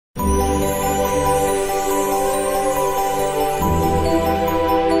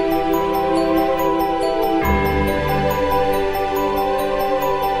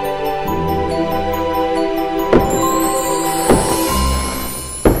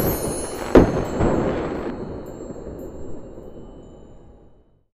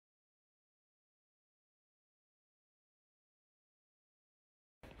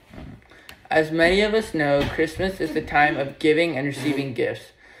As many of us know, Christmas is the time of giving and receiving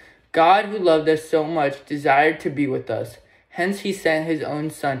gifts. God, who loved us so much, desired to be with us. Hence, he sent his own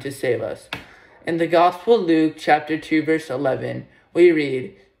Son to save us. In the Gospel of Luke, chapter 2, verse 11, we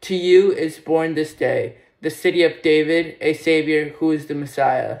read, "To you is born this day, the city of David, a Savior who is the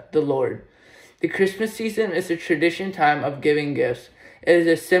Messiah, the Lord." The Christmas season is a tradition time of giving gifts. It is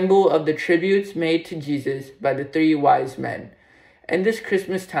a symbol of the tributes made to Jesus by the 3 wise men. In this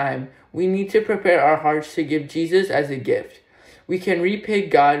Christmas time, we need to prepare our hearts to give Jesus as a gift. We can repay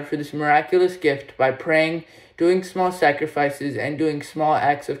God for this miraculous gift by praying, doing small sacrifices, and doing small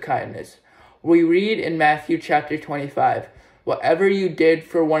acts of kindness. We read in Matthew chapter 25, "Whatever you did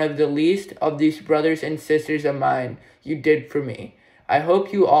for one of the least of these brothers and sisters of mine, you did for me." I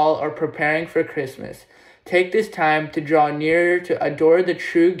hope you all are preparing for Christmas. Take this time to draw nearer to adore the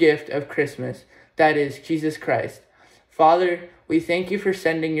true gift of Christmas, that is, Jesus Christ. Father, we thank you for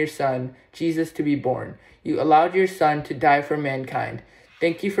sending your Son, Jesus, to be born. You allowed your Son to die for mankind.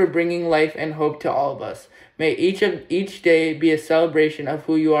 Thank you for bringing life and hope to all of us. May each day be a celebration of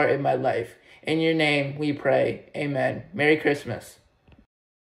who you are in my life. In your name we pray. Amen. Merry Christmas.